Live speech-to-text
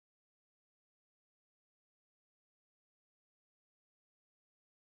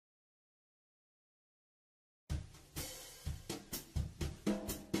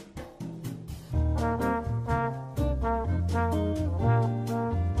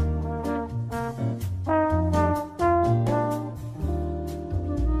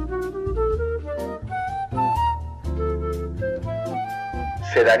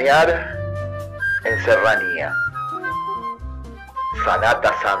Seranear en serranía.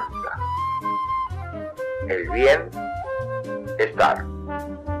 Sanata santa. El bien, estar.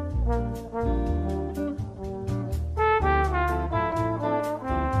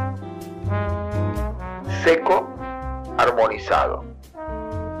 Seco, armonizado.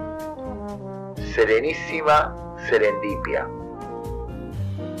 Serenísima, serendipia.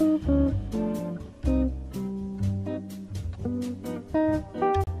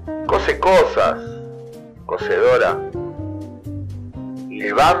 Cose, cosas, cosedora.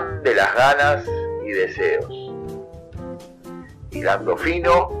 Hilván de las ganas y deseos. Hilando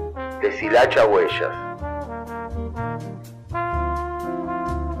fino, deshilacha, huellas.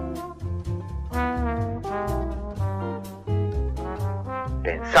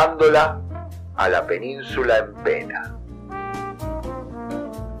 Pensándola a la península en pena.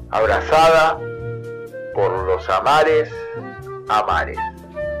 Abrazada por los amares, amares.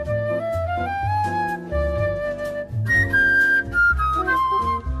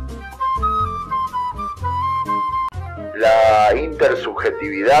 La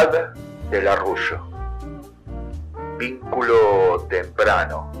intersubjetividad del arrullo. Vinculo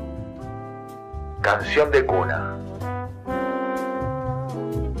temprano. Canción de cuna.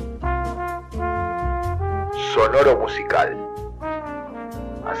 Sonoro musical.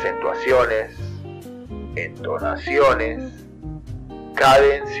 Acentuaciones, entonaciones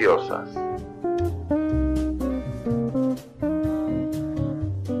cadenciosas.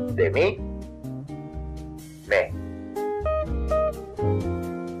 De mí, me.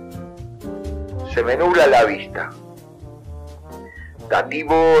 Se me nubla la vista.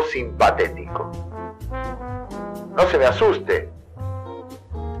 Dativo Simpatético. No se me asuste.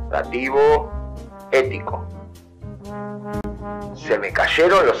 Dativo Ético. Se me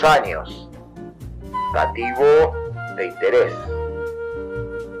cayeron los años. Dativo de Interés.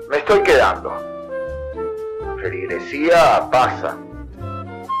 Me estoy quedando. Feligresía pasa.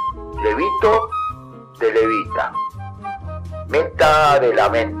 Levito de levita. Meta de la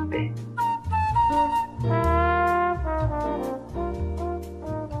mente.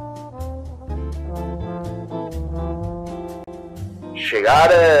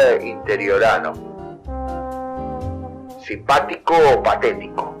 Llegar interiorano. Simpático o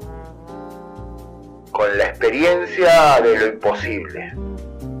patético. Con la experiencia de lo imposible.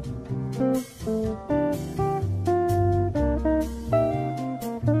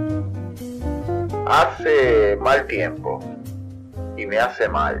 Hace mal tiempo y me hace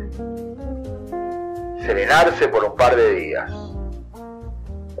mal. Serenarse por un par de días.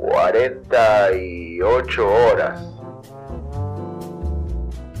 48 horas.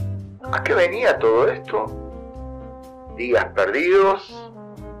 ¿A qué venía todo esto? Días perdidos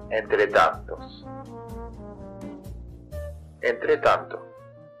entre tantos. Entre tanto.